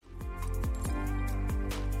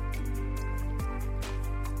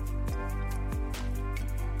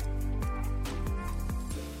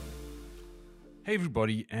Hey,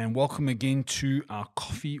 everybody, and welcome again to our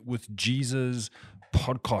Coffee with Jesus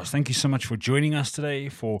podcast. Thank you so much for joining us today,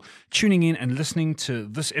 for tuning in and listening to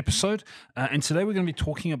this episode. And today we're going to be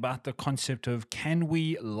talking about the concept of can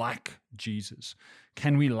we like Jesus?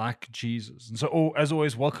 Can we like Jesus? And so, as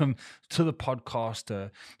always, welcome to the podcast.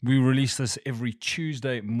 We release this every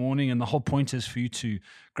Tuesday morning, and the whole point is for you to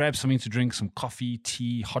grab something to drink, some coffee,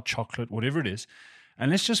 tea, hot chocolate, whatever it is. And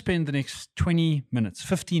let's just spend the next 20 minutes,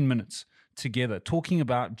 15 minutes together talking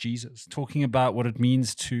about Jesus, talking about what it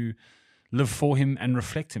means to live for him and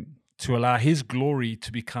reflect him, to allow his glory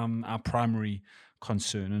to become our primary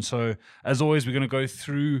concern. And so, as always, we're going to go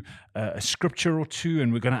through a scripture or two,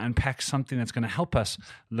 and we're going to unpack something that's going to help us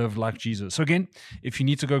live like Jesus. So again, if you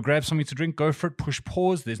need to go grab something to drink, go for it, push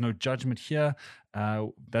pause. There's no judgment here.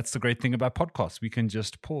 That's the great thing about podcasts. We can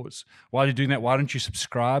just pause. While you're doing that, why don't you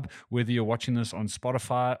subscribe, whether you're watching this on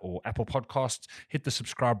Spotify or Apple Podcasts, hit the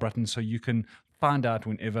subscribe button so you can find out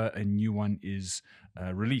whenever a new one is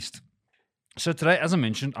released. So today, as I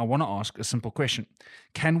mentioned, I want to ask a simple question.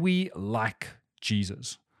 Can we like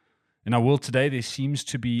Jesus? In our world today, there seems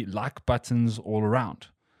to be like buttons all around.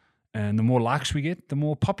 And the more likes we get, the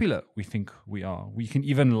more popular we think we are. We can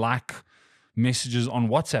even like messages on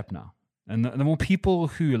WhatsApp now. And the more people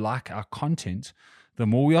who like our content, the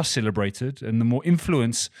more we are celebrated and the more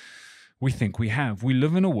influence we think we have. We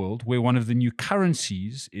live in a world where one of the new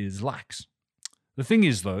currencies is likes. The thing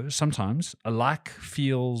is, though, sometimes a like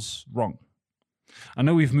feels wrong. I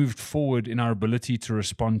know we've moved forward in our ability to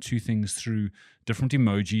respond to things through different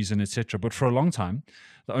emojis and etc. But for a long time,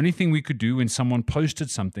 the only thing we could do when someone posted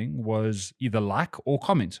something was either like or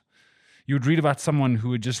comment. You would read about someone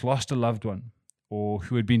who had just lost a loved one or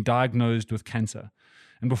who had been diagnosed with cancer.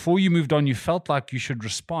 And before you moved on, you felt like you should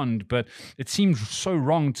respond, but it seemed so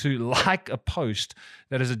wrong to like a post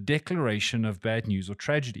that is a declaration of bad news or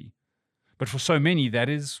tragedy. But for so many, that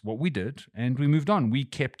is what we did, and we moved on. We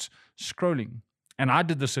kept scrolling. And I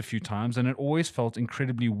did this a few times, and it always felt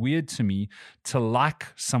incredibly weird to me to like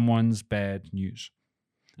someone's bad news.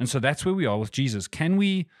 And so that's where we are with Jesus. Can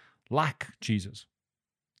we like Jesus?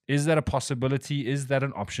 Is that a possibility? Is that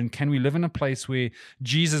an option? Can we live in a place where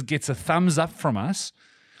Jesus gets a thumbs up from us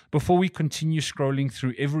before we continue scrolling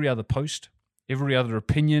through every other post, every other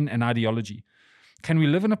opinion and ideology? Can we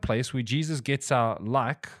live in a place where Jesus gets our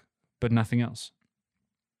like, but nothing else?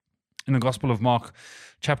 In the Gospel of Mark,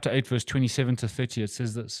 chapter 8, verse 27 to 30, it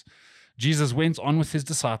says this: Jesus went on with his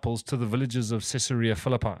disciples to the villages of Caesarea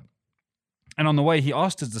Philippi. And on the way, he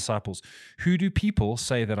asked his disciples, "Who do people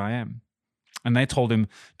say that I am?" And they told him,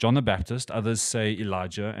 "John the Baptist, others say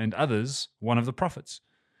Elijah, and others, one of the prophets."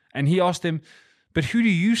 And he asked them, "But who do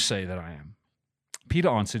you say that I am?" Peter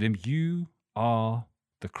answered him, "You are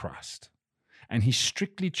the Christ." And he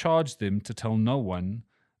strictly charged them to tell no one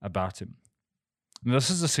about him. Now,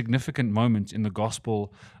 this is a significant moment in the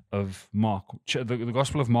Gospel of Mark. The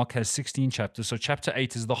Gospel of Mark has 16 chapters, so chapter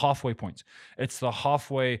 8 is the halfway point. It's the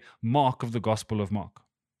halfway mark of the Gospel of Mark.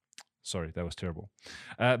 Sorry, that was terrible.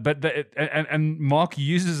 And Mark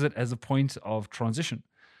uses it as a point of transition.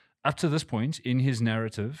 Up to this point in his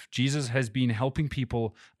narrative, Jesus has been helping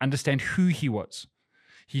people understand who he was.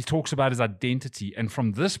 He talks about his identity, and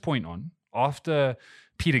from this point on, after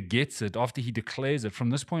Peter gets it, after he declares it,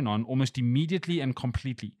 from this point on, almost immediately and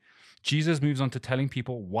completely, Jesus moves on to telling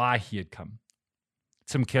people why he had come.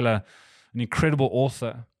 Tim Keller, an incredible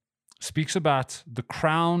author, speaks about the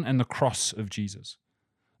crown and the cross of Jesus.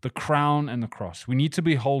 The crown and the cross. We need to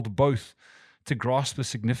behold both to grasp the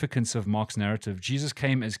significance of Mark's narrative. Jesus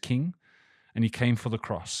came as king, and he came for the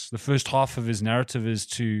cross. The first half of his narrative is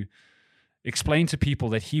to explain to people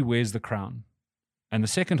that he wears the crown. And the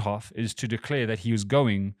second half is to declare that he was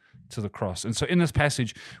going to the cross. And so in this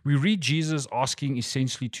passage, we read Jesus asking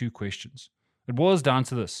essentially two questions. It boils down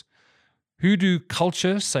to this: who do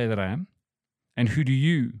culture say that I am? And who do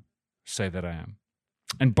you say that I am?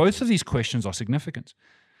 And both of these questions are significant.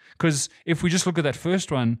 Because if we just look at that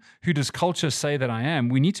first one, who does culture say that I am?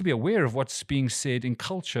 We need to be aware of what's being said in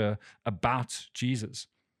culture about Jesus.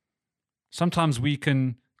 Sometimes we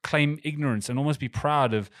can claim ignorance and almost be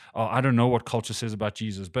proud of, "Oh, I don't know what culture says about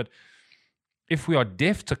Jesus." But if we are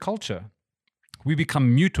deaf to culture, we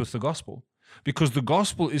become mute with the gospel, because the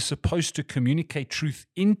gospel is supposed to communicate truth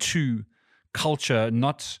into culture,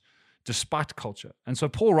 not despite culture. And so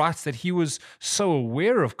Paul writes that he was so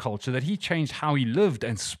aware of culture that he changed how he lived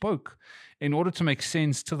and spoke in order to make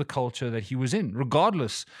sense to the culture that he was in,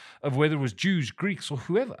 regardless of whether it was Jews, Greeks, or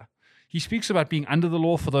whoever. He speaks about being under the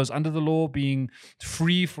law for those under the law, being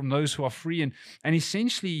free from those who are free. And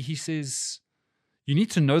essentially he says, You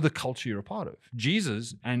need to know the culture you're a part of.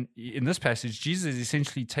 Jesus, and in this passage, Jesus is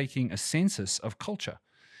essentially taking a census of culture.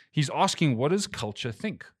 He's asking, what does culture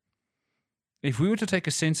think? If we were to take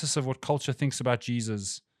a census of what culture thinks about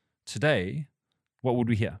Jesus today, what would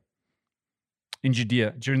we hear? In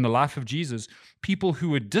Judea, during the life of Jesus, people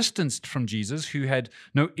who were distanced from Jesus, who had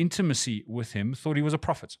no intimacy with him, thought he was a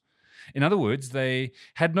prophet. In other words, they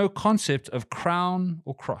had no concept of crown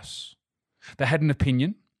or cross. They had an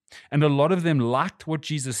opinion, and a lot of them liked what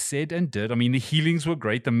Jesus said and did. I mean, the healings were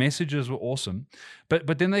great, the messages were awesome,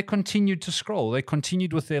 but then they continued to scroll. They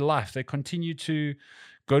continued with their life. They continued to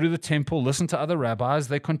go to the temple, listen to other rabbis.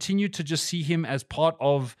 They continued to just see him as part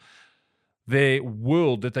of their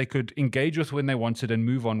world that they could engage with when they wanted and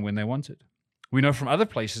move on when they wanted. We know from other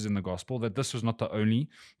places in the gospel that this was not the only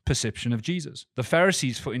perception of Jesus. The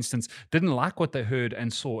Pharisees, for instance, didn't like what they heard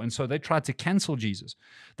and saw, and so they tried to cancel Jesus.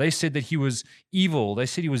 They said that he was evil. They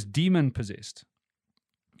said he was demon-possessed.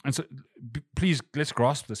 And so, please, let's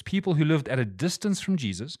grasp this. People who lived at a distance from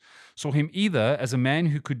Jesus saw him either as a man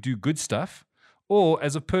who could do good stuff or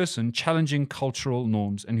as a person challenging cultural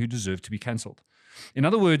norms and who deserved to be canceled. In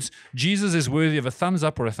other words, Jesus is worthy of a thumbs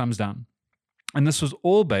up or a thumbs down. And this was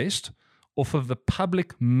all based off of the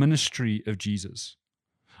public ministry of Jesus.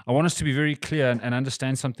 I want us to be very clear and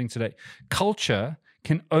understand something today. Culture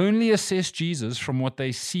can only assess Jesus from what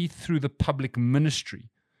they see through the public ministry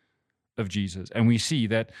of Jesus. And we see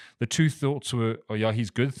that the two thoughts were, oh yeah,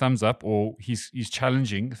 he's good, thumbs up, or he's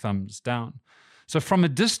challenging, thumbs down. So from a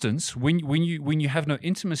distance, when you have no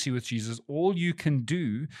intimacy with Jesus, all you can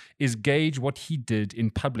do is gauge what he did in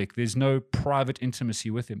public. There's no private intimacy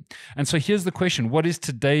with him. And so here's the question: what is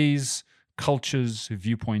today's culture's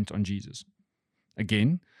viewpoint on Jesus?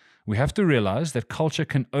 Again, we have to realize that culture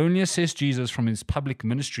can only assess Jesus from his public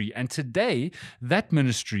ministry. And today, that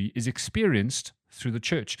ministry is experienced through the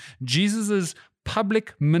church. Jesus's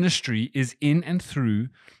public ministry is in and through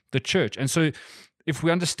the church. And so if we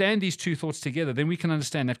understand these two thoughts together, then we can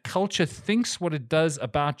understand that culture thinks what it does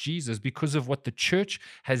about Jesus because of what the church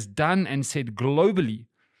has done and said globally.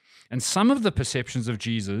 And some of the perceptions of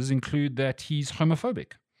Jesus include that he's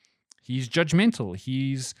homophobic, he's judgmental,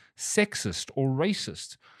 he's sexist or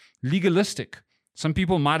racist, legalistic. Some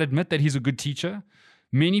people might admit that he's a good teacher.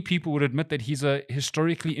 Many people would admit that he's a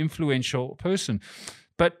historically influential person.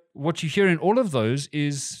 But what you hear in all of those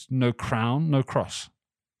is no crown, no cross.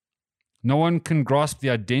 No one can grasp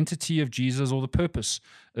the identity of Jesus or the purpose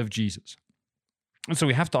of Jesus. And so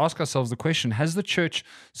we have to ask ourselves the question, has the church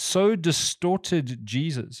so distorted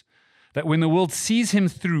Jesus that when the world sees him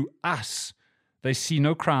through us, they see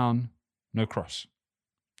no crown, no cross?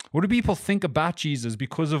 What do people think about Jesus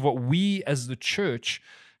because of what we as the church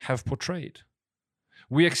have portrayed?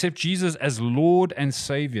 We accept Jesus as Lord and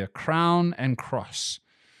Savior, crown and cross.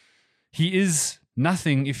 He is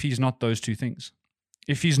nothing if he's not those two things.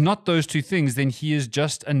 If he's not those two things, then he is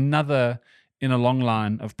just another in a long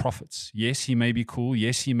line of prophets. Yes, he may be cool.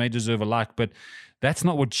 Yes, he may deserve a like, but that's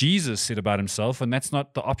not what Jesus said about himself, and that's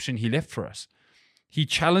not the option he left for us. He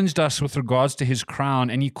challenged us with regards to his crown,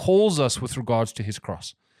 and he calls us with regards to his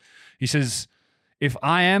cross. He says, if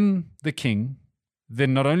I am the king,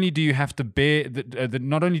 then not only do you have to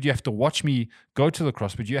not only do you have to watch me go to the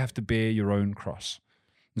cross, but you have to bear your own cross.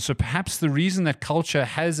 And so perhaps the reason that culture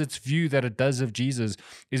has its view that it does of Jesus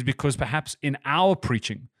is because perhaps in our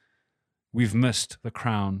preaching, we've missed the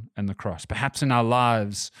crown and the cross. Perhaps in our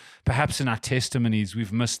lives, perhaps in our testimonies,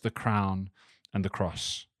 we've missed the crown and the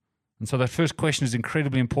cross. And so that first question is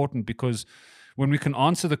incredibly important, because when we can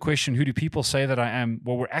answer the question, who do people say that I am?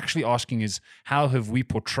 What we're actually asking is, how have we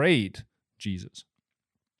portrayed Jesus?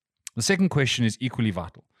 The second question is equally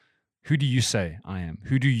vital. Who do you say I am?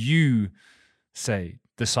 Who do you say?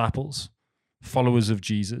 Disciples, followers of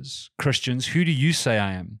Jesus, Christians, who do you say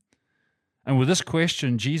I am? And with this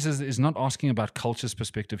question, Jesus is not asking about culture's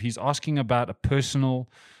perspective. He's asking about a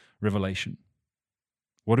personal revelation.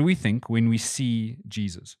 What do we think when we see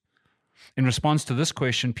Jesus? In response to this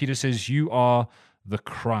question, Peter says, you are the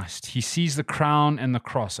Christ. He sees the crown and the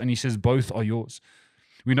cross, and he says, both are yours.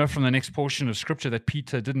 We know from the next portion of Scripture that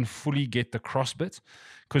Peter didn't fully get the cross bit,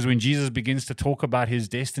 because when Jesus begins to talk about his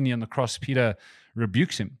destiny on the cross, Peter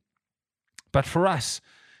rebukes him. But for us,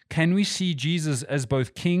 can we see Jesus as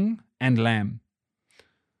both king and lamb?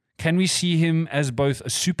 Can we see him as both a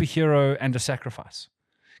superhero and a sacrifice?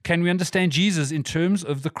 Can we understand Jesus in terms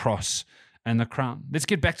of the cross and the crown? Let's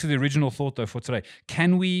get back to the original thought, though, for today.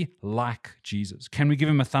 Can we like Jesus? Can we give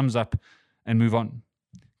him a thumbs up and move on?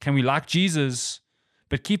 Can we like Jesus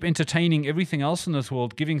but keep entertaining everything else in this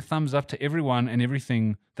world, giving thumbs up to everyone and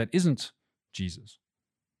everything that isn't Jesus?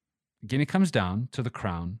 Again, it comes down to the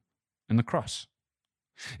crown and the cross.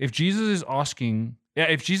 If Jesus is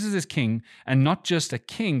if Jesus is king, and not just a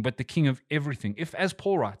king, but the king of everything, if, as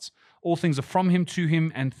Paul writes, all things are from him, to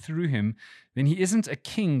him, and through him, then he isn't a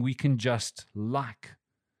king we can just like.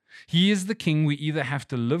 He is the king we either have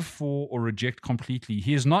to live for or reject completely.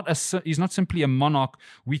 He's not simply a monarch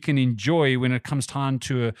we can enjoy when it comes time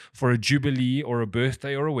for a jubilee or a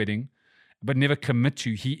birthday or a wedding, but never commit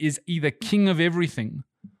to. He is either king of everything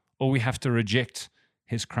or we have to reject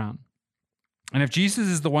his crown. And if Jesus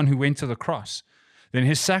is the one who went to the cross, then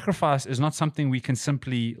his sacrifice is not something we can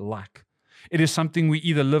simply like. It is something we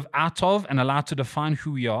either live out of and allow to define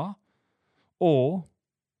who we are, or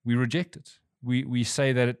we reject it. We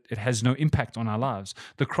say that it has no impact on our lives.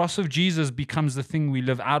 The cross of Jesus becomes the thing we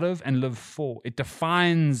live out of and live for. It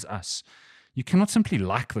defines us. You cannot simply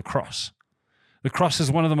like the cross. The cross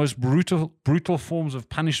is one of the most brutal forms of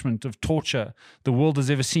punishment, of torture the world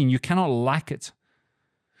has ever seen. You cannot like it.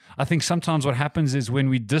 I think sometimes what happens is when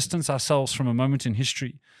we distance ourselves from a moment in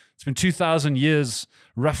history, it's been 2,000 years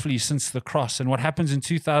roughly since the cross, and what happens in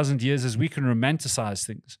 2,000 years is we can romanticize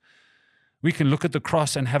things. We can look at the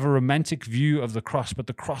cross and have a romantic view of the cross, but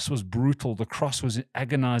the cross was brutal. The cross was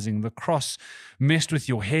agonizing. The cross messed with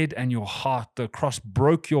your head and your heart. The cross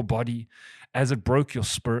broke your body as it broke your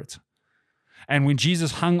spirit. And when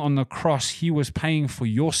Jesus hung on the cross, he was paying for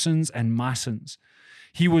your sins and my sins.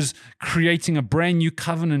 He was creating a brand new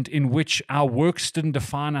covenant in which our works didn't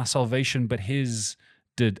define our salvation, but his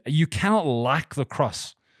did. You cannot like the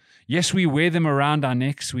cross. Yes, we wear them around our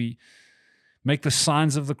necks. We make the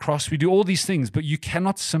signs of the cross. We do all these things, but you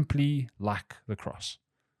cannot simply like the cross.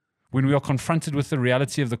 When we are confronted with the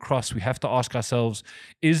reality of the cross, we have to ask ourselves,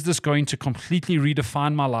 is this going to completely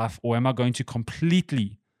redefine my life, or am I going to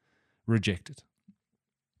completely reject it?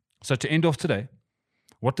 So to end off today,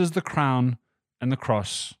 what does the crown and the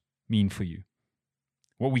cross mean for you?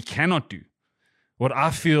 What we cannot do, what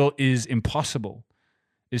I feel is impossible,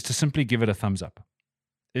 is to simply give it a thumbs up,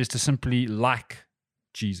 is to simply like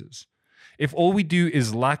Jesus. If all we do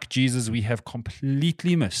is like Jesus, we have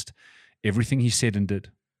completely missed everything he said and did.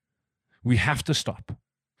 We have to stop.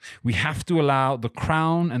 We have to allow the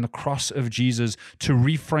crown and the cross of Jesus to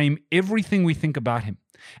reframe everything we think about him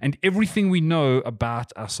and everything we know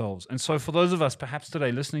about ourselves. And so for those of us perhaps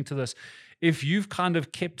today listening to this, if you've kind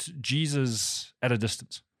of kept Jesus at a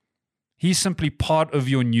distance, he's simply part of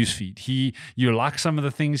your newsfeed. You like some of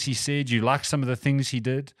the things he said, you like some of the things he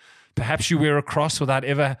did. Perhaps you wear a cross without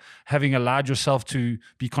ever having allowed yourself to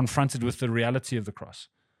be confronted with the reality of the cross.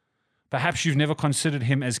 Perhaps you've never considered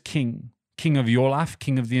him as king of your life,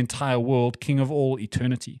 king of the entire world, king of all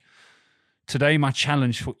eternity. Today, my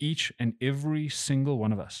challenge for each and every single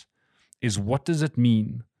one of us is, what does it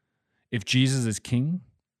mean if Jesus is king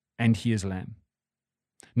and he is lamb?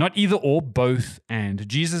 Not either or, both and.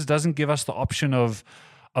 Jesus doesn't give us the option of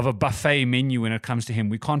a buffet menu when it comes to him.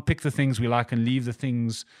 We can't pick the things we like and leave the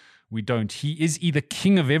things we don't. He is either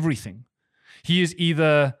king of everything. He is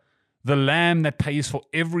either the lamb that pays for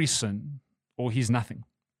every sin, or he's nothing.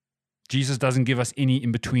 Jesus doesn't give us any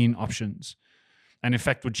in-between options. And in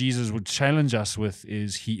fact, what Jesus would challenge us with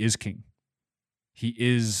is he is king. He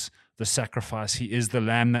is the sacrifice. He is the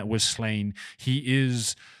lamb that was slain. He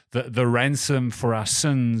is the ransom for our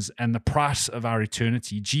sins and the price of our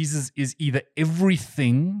eternity. Jesus is either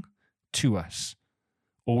everything to us,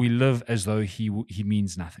 or we live as though he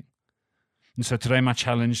means nothing. And so today, my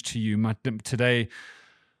challenge to you, my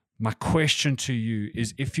question to you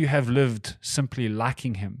is, if you have lived simply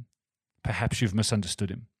liking him, perhaps you've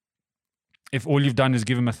misunderstood him. If all you've done is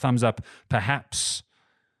give him a thumbs up, perhaps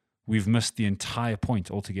we've missed the entire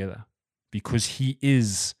point altogether, because he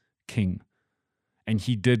is king and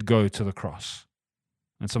he did go to the cross.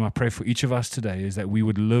 And so my prayer for each of us today is that we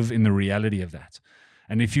would live in the reality of that.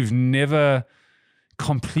 And if you've never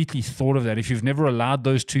completely thought of that, if you've never allowed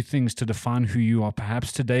those two things to define who you are,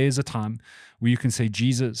 perhaps today is a time where you can say,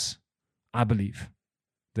 Jesus, I believe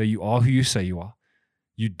that you are who you say you are.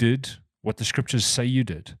 You did what the scriptures say you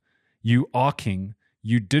did. You are king.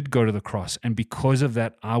 You did go to the cross. And because of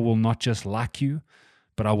that, I will not just like you,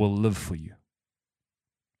 but I will live for you.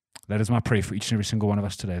 That is my prayer for each and every single one of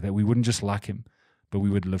us today, that we wouldn't just like him, but we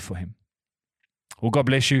would live for him. Well, God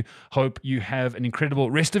bless you. Hope you have an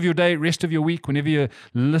incredible rest of your day, rest of your week, whenever you're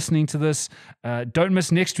listening to this. Don't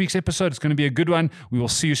miss next week's episode. It's going to be a good one. We will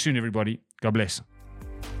see you soon, everybody. God bless.